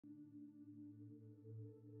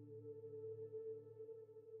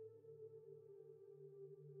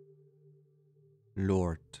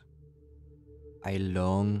Lord, I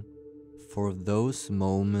long for those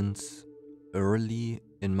moments early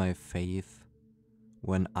in my faith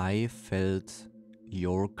when I felt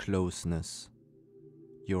your closeness,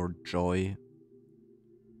 your joy,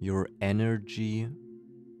 your energy,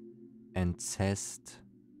 and zest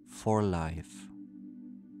for life.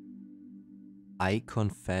 I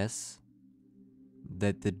confess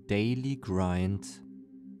that the daily grind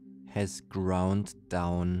has ground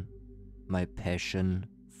down my passion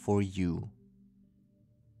for you.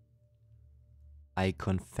 I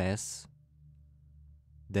confess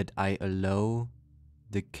that I allow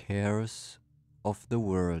the cares of the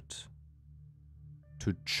world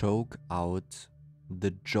to choke out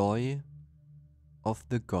the joy of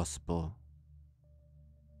the gospel.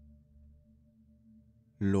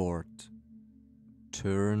 Lord,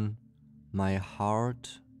 turn my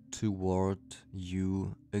heart toward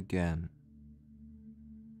you again.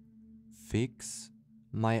 Fix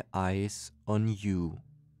my eyes on you.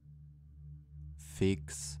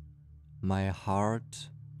 Fix my heart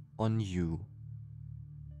on you.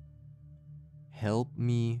 Help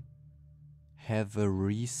me have a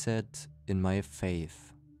reset in my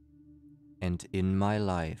faith and in my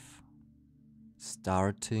life,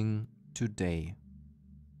 starting today.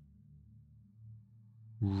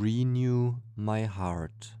 Renew my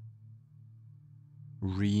heart.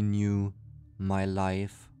 Renew my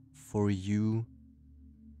life for you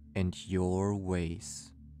and your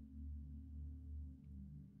ways.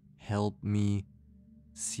 Help me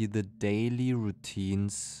see the daily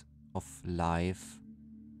routines of life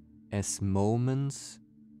as moments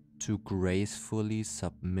to gracefully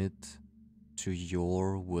submit to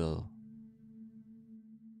your will.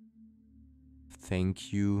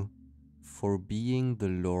 Thank you for being the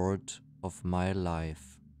Lord of my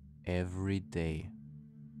life every day.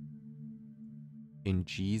 In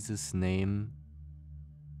Jesus' name,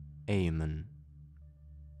 Amen.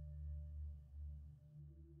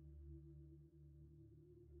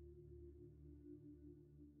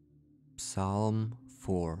 Psalm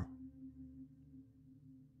 4.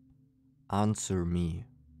 Answer me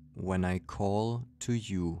when I call to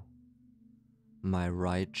you, my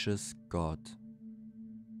righteous God.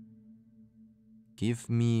 Give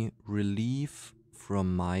me relief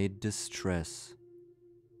from my distress.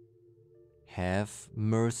 Have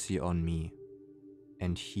mercy on me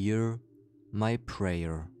and hear my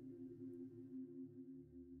prayer.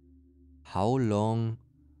 How long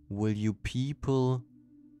will you people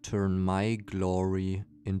turn my glory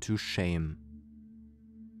into shame?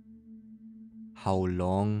 How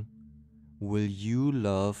long will you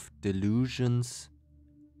love delusions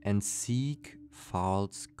and seek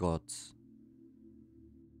false gods?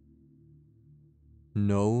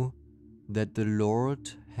 Know that the Lord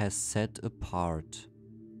has set apart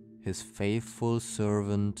his faithful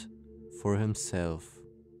servant for himself.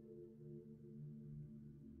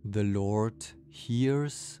 The Lord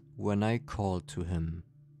hears when I call to him.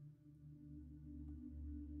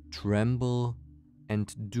 Tremble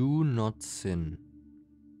and do not sin.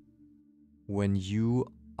 When you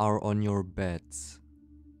are on your beds,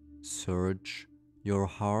 search your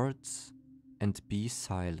hearts and be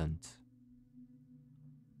silent.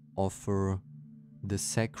 Offer the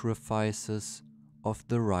sacrifices of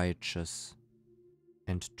the righteous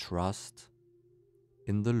and trust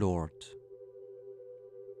in the Lord.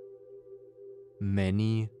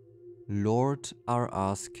 Many, Lord, are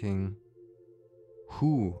asking,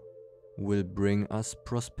 who will bring us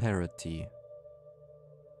prosperity?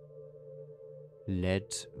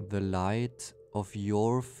 Let the light of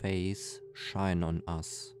your face shine on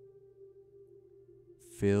us.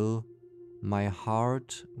 Fill my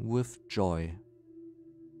heart with joy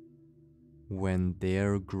when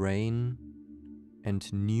their grain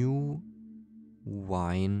and new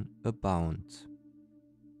wine abound.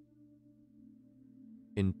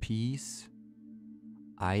 In peace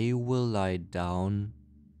I will lie down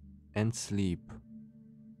and sleep.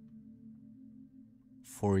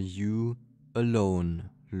 For you alone,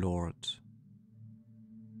 Lord,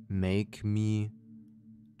 make me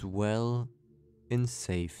dwell in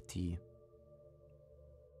safety.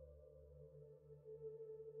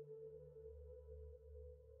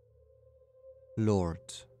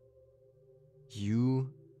 Lord,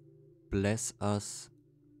 you bless us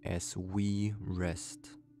as we rest.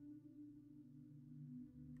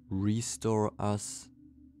 Restore us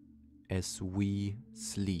as we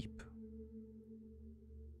sleep.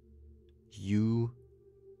 You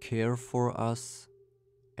care for us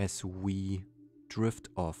as we drift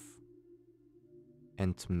off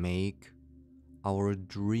and make our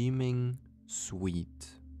dreaming sweet.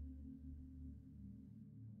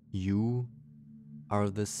 You are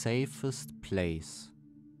the safest place.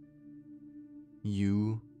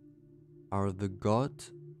 You are the God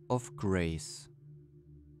of grace,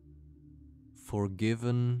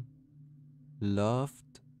 forgiven,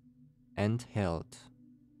 loved, and held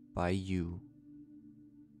by you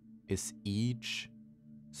is each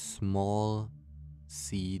small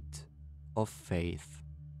seed of faith.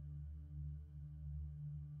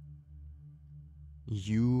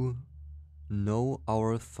 You know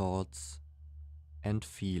our thoughts and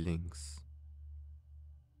feelings.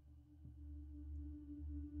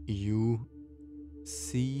 You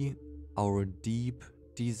see our deep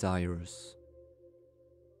desires.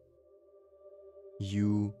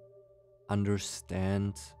 You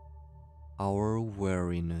understand our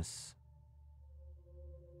weariness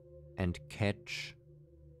and catch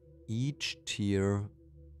each tear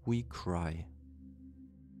we cry.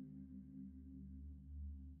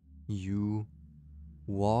 You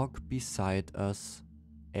walk beside us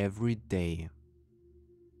every day.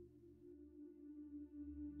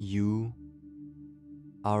 You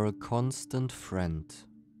are a constant friend.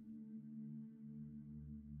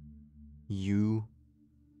 You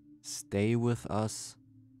stay with us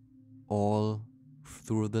all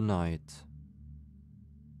through the night.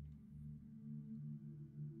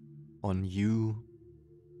 On you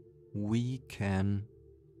we can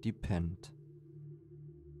depend.